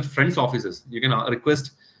or in your friends' offices, you can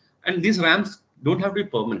request. And these ramps don't have to be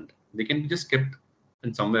permanent. They can be just kept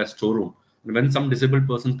in somewhere, storeroom. And when some disabled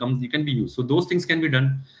person comes, you can be used. So those things can be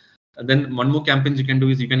done. And then one more campaign you can do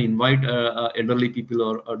is you can invite elderly people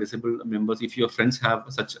or disabled members. If your friends have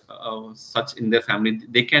such in their family,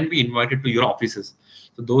 they can be invited to your offices.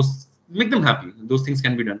 So those, make them happy. Those things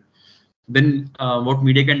can be done. Then what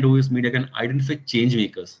media can do is media can identify change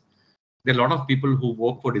makers. There are a lot of people who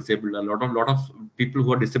work for disabled, a lot of people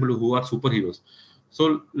who are disabled who are superheroes.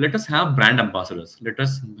 So let us have brand ambassadors. Let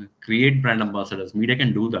us create brand ambassadors. Media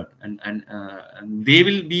can do that, and they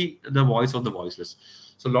will be the voice of the voiceless.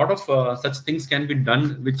 So a lot of such things can be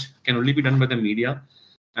done, which can only be done by the media.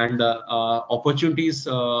 And opportunities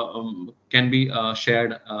can be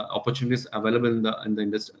shared. Opportunities available in the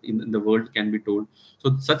industry, in the world, can be told.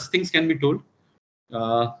 So such things can be told.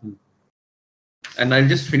 And I'll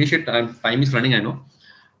just finish it. Time is running, I know.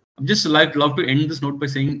 Just love to end this note by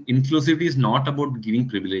saying inclusivity is not about giving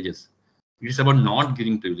privileges. It is about not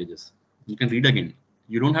giving privileges. You can read again.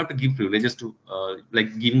 You don't have to give privileges to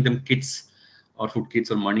like giving them kits or food kits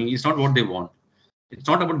or money. It's not what they want. It's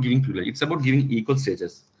not about giving privilege. It's about giving equal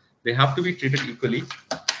stages. They have to be treated equally,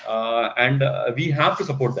 and we have to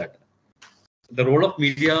support that. The role of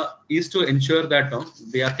media is to ensure that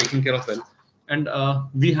they are taken care of well. And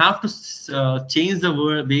we have to change the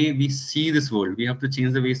way we see this world. We have to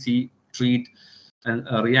change the way we see, treat, and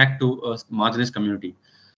react to a marginalized community.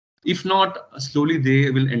 If not, slowly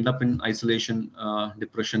they will end up in isolation,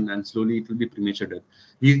 depression, and slowly it will be premature death.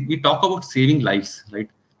 We talk about saving lives, right?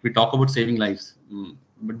 We talk about saving lives,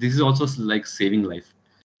 but this is also like saving life.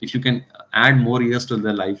 If you can add more years to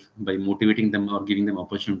their life by motivating them or giving them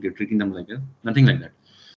opportunity, treating them like nothing like that.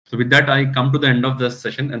 So with that, I come to the end of this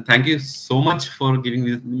session, and thank you so much for giving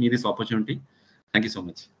me this opportunity. Thank you so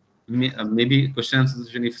much. Maybe question and answer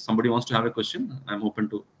session. If somebody wants to have a question, I'm open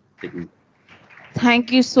to taking it.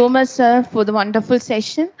 Thank you so much, sir, for the wonderful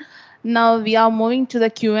session. Now we are moving to the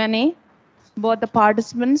Q&A. Both the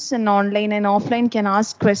participants and online and offline can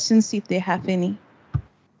ask questions if they have any.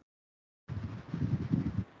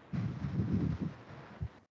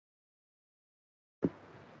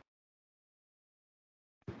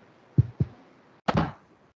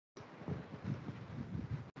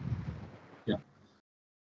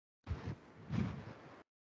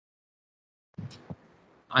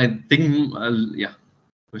 I think, yeah,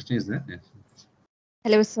 question is there. Yes.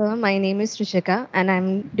 Hello, sir. My name is Rishika, and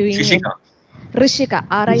I'm doing Rishika. Rishika.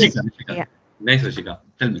 Rishika. Yeah. Nice, Rishika.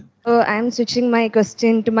 Tell me. I'm switching my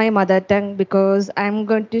question to my mother tongue because I'm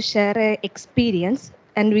going to share a experience,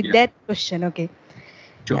 and with Yeah. that question, okay.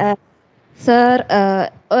 Sure. Sir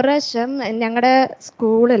ഒരു പ്രാവശ്യം ഞങ്ങളുടെ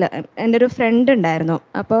സ്കൂളിൽ എൻ്റെ ഒരു front ഉണ്ടായിരുന്നു.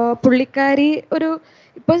 അപ്പോൾ പുള്ളിക്കാരി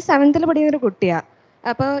ഇപ്പോൾ 7th പഠിക്കുന്ന ഒരു കുട്ടിയാണ്.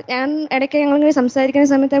 അപ്പോൾ ഞാൻ ഇടയ്ക്ക് ഞങ്ങളിങ്ങനെ സംസാരിക്കുന്ന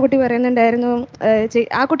സമയത്ത് ആ കുട്ടി പറയുന്നുണ്ടായിരുന്നു,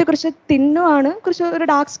 ആ കുട്ടി കുറച്ച് തിന്നുമാണ്, കുറച്ച് ഒരു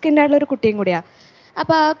ഡാർക്ക് സ്കിന്നായിട്ടുള്ള ഒരു കുട്ടിയും കൂടിയാണ്.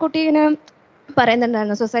 അപ്പോൾ ആ കുട്ടി ഇങ്ങനെ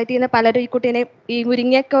പറയുന്നുണ്ടായിരുന്നു, സൊസൈറ്റിയിൽ നിന്ന് പലരും ഈ കുട്ടീനെ ഈ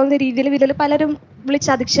മുരിങ്ങയൊക്കെ രീതിയിൽ വീട്ടിൽ പലരും വിളിച്ച്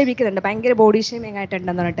അധിക്ഷേപിക്കുന്നുണ്ട്, ഭയങ്കര ബോഡി ഷേമിങ്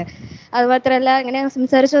ആയിട്ടുണ്ടെന്ന് പറഞ്ഞിട്ട്. അതുമാത്രമല്ല ഇങ്ങനെ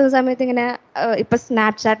സംസാരിച്ചു വന്ന സമയത്ത് ഇങ്ങനെ ഇപ്പം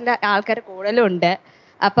സ്നാപ്ചാറ്റിൽ ആൾക്കാർ കൂടുതലും ഉണ്ട്.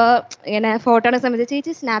 അപ്പോൾ ഇങ്ങനെ ഫോട്ടോനെ സംബന്ധിച്ച്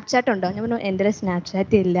ചേച്ചി സ്നാപ്ചാറ്റ് ഉണ്ടോ? ഞാൻ പറഞ്ഞു എൻ്റെ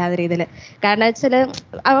സ്നാപ്ചാറ്റ് ഇല്ല ആ രീതിയിൽ. കാരണം വെച്ചാൽ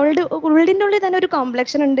അവളുടെ ഉള്ളിൻ്റെ ഉള്ളിൽ തന്നെ ഒരു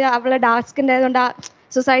കോംപ്ലക്ഷൻ ഉണ്ട്, അവളെ ഡാർക്ക് സ്കിൻ ആയതുകൊണ്ട് ആ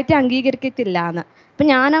സൊസൈറ്റി അംഗീകരിക്കത്തില്ല എന്ന്. അപ്പം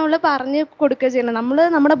ഞാൻ അവൾ പറഞ്ഞു കൊടുക്കുക ചെയ്യുന്നത്, നമ്മൾ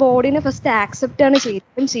നമ്മുടെ ബോഡീനെ ഫസ്റ്റ് ആക്സെപ്റ്റ് ആണ്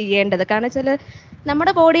ചെയ്യേണ്ടത്. കാരണം വെച്ചാൽ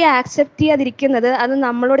നമ്മുടെ ബോഡിയെ ആക്സെപ്റ്റ് ചെയ്യാതിരിക്കുന്നത് അത്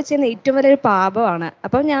നമ്മളോട് ചെയ്യുന്ന ഏറ്റവും വലിയൊരു പാപമാണ്.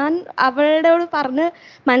 അപ്പം ഞാൻ അവളോട് പറഞ്ഞ്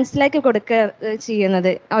മനസ്സിലാക്കി കൊടുക്കുക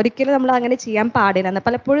ചെയ്യുന്നത്, ഒരിക്കലും നമ്മൾ അങ്ങനെ ചെയ്യാൻ പാടില്ല.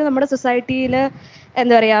 പലപ്പോഴും നമ്മുടെ സൊസൈറ്റിയിൽ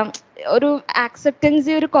എന്താ പറയുക, ഒരു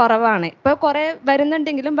ആക്സെപ്റ്റൻസി ഒരു കുറവാണ്. ഇപ്പോൾ കുറേ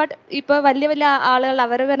വരുന്നുണ്ടെങ്കിലും ബട്ട് ഇപ്പോൾ വലിയ വലിയ ആളുകൾ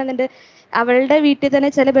അവർ വരുന്നുണ്ട്, അവളുടെ വീട്ടിൽ തന്നെ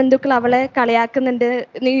ചില ബന്ധുക്കൾ അവളെ കളിയാക്കുന്നുണ്ട്,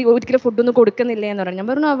 നീ ഒരിക്കലും ഫുഡൊന്നും കൊടുക്കുന്നില്ല എന്ന് പറഞ്ഞു. ഞാൻ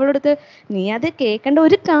പറഞ്ഞു അവളുടെ അടുത്ത്, നീ അത് കേൾക്കേണ്ട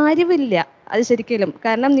ഒരു കാര്യമില്ല അത് ശരിക്കും.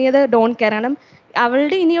 കാരണം നീ അത് ഡോണ്ട് കെയർ. കാരണം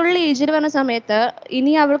അവളുടെ ഇനിയുള്ള ഏജിൽ വരുന്ന സമയത്ത്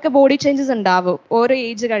ഇനി അവൾക്ക് ബോഡി ചേഞ്ചസ് ഉണ്ടാവും, ഓരോ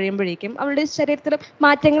ഏജ് കഴിയുമ്പോഴേക്കും അവളുടെ ശരീരത്തിൽ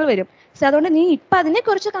മാറ്റങ്ങൾ വരും. സോ അതുകൊണ്ട് നീ ഇപ്പം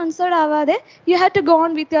അതിനെക്കുറിച്ച് കൺസേൺ ആവാതെ you have to go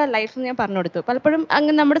on with your life എന്ന് ഞാൻ പറഞ്ഞു കൊടുത്തു. പലപ്പോഴും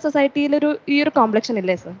അങ്ങനെ നമ്മുടെ സൊസൈറ്റിയിൽ ഈ ഒരു കോംപ്ലക്ഷൻ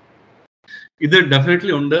ഇല്ലേ സർ? ഇത്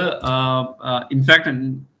ഡെഫിനറ്റ്ലി ഉണ്ട്. ഇൻഫാക്ട്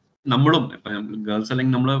നമ്മളും ഗേൾസ്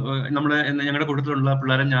അല്ലെങ്കിൽ ഞങ്ങളുടെ കൂട്ടത്തിലുള്ള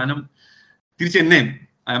പിള്ളേരെ ഞാനും തിരിച്ചെന്നെയും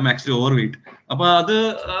I am actually over weight. അപ്പൊ അത്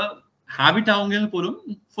ഹാബിറ്റ് ആവുമെങ്കിൽ പോലും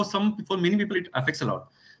for many people it affects a lot.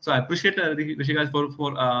 So I appreciate Rishika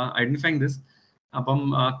four identifying this. അപ്പം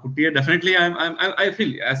കുട്ടിയെ definitely I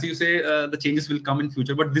feel as you say the changes will come in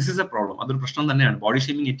future, but this is A problem. അതൊരു പ്രശ്നം തന്നെയാണ്. Body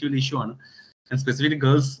shaming ഏറ്റവും വലിയ issue ആണ്. Specifically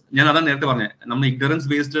girls. ഞാൻ അതാണ് നേരത്തെ പറഞ്ഞത്, നമ്മൾ ഇഗ്നറൻസ്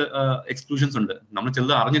ബേസ്ഡ് എക്സ്ക്ലൂഷൻസ് ഉണ്ട്. നമ്മൾ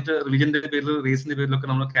ചിലത് അറിഞ്ഞിട്ട് റിലീജിയന്റെ പേരിൽ, റേസിന്റെ പേരിലൊക്കെ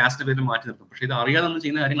നമ്മൾ കാസ്റ്റിന്റെ പേരിൽ മാറ്റി നിർത്തും. പക്ഷേ ഇത് അറിയാതെ നമ്മൾ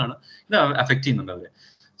ചെയ്യുന്ന കാര്യങ്ങളാണ് ഇത് അഫക്ട് ചെയ്യുന്നുണ്ട് അവരെ.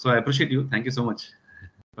 So I appreciate you. Thank you so much.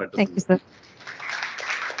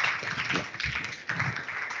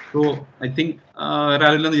 So I think വേറെ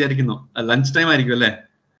ആരെങ്കിലും വിചാരിക്കുന്നു ലഞ്ച് ടൈം ആയിരിക്കും അല്ലേ?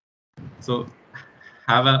 So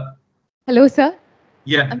have A Hello, sir.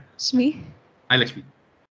 Yeah. I'm Lakshmi. Hi, Lakshmi.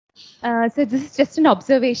 So this is just an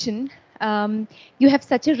observation. You have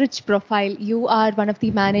such a rich profile. You are one of the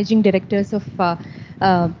managing directors of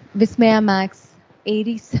ISMER Max,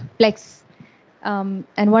 Aries Plex,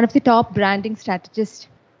 and one of the top branding strategists.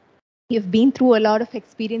 You've been through a lot of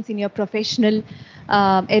experience in your professional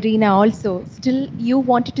arena also. Still, you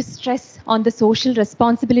wanted to stress on the social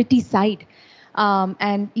responsibility side,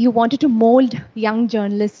 and you wanted to mold young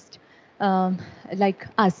journalists like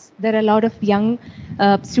us. There are a lot of young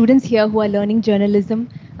students here who are learning journalism,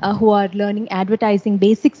 who are learning advertising,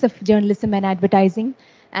 basics of journalism and advertising,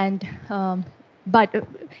 and but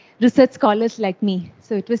research scholars like me.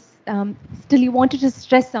 So it was still you wanted to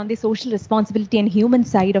stress on the social responsibility and human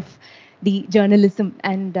side of the journalism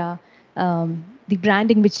and the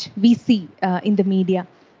branding which we see in the media.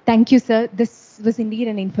 Thank you, sir. This was indeed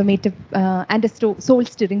an informative and a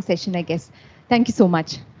soul-stirring session, I guess. Thank you so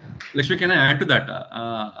much. Lakshmi, can I add to that?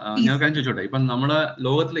 ഞാൻ കാര്യം ചോദിച്ചോട്ടെ, ഇപ്പം നമ്മുടെ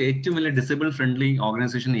ലോകത്തിലെ ഏറ്റവും വലിയ disable friendly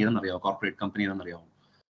organisation ഏതെന്നറിയാമോ? Corporate company ഏതെന്നറിയാമോ?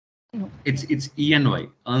 It's ENY,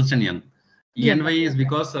 Ernst & Young. ENY is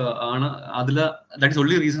because ആണ് അതില്, that is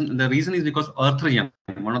only reason. The reason is because Arthur Young,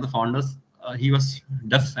 one of the founders, he was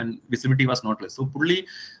deaf and visibility was not less. So പുള്ളി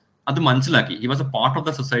അത് മനസ്സിലാക്കി. He was a part of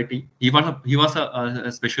the society. He was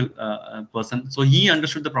a special person. So he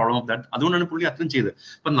understood the problem of that. അതുകൊണ്ടാണ് പുള്ളി അത്രയും ചെയ്തത്.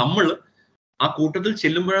 അപ്പൊ നമ്മൾ ആ കൂട്ടത്തിൽ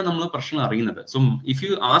ചെല്ലുമ്പോഴാണ് നമ്മൾ പ്രശ്നം അറിയുന്നത്. So if you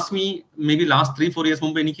ask me, may be last 3-4 years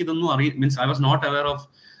മുമ്പ് എനിക്ക് ഇതൊന്നും means I was not aware of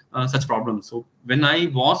such problems. So when I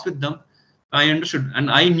was with them, I understood and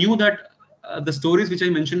I knew that the stories which I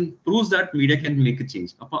mentioned proves that media can make a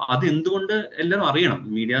change. അപ്പൊ അത് എന്തുകൊണ്ട് എല്ലാവരും അറിയണം,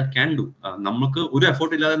 media can do. നമുക്ക് ഒരു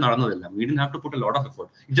effort ഇല്ലാതെ നടന്നതല്ല. We didn't have to put a lot of effort.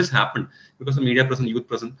 It just happened because of media presence, youth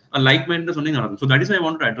presence, a like-minded something നടന്നു. So that is why I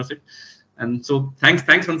wanted to address it. And so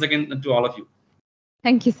thanks once again to all of you.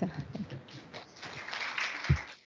 Thank you, sir. Thank you.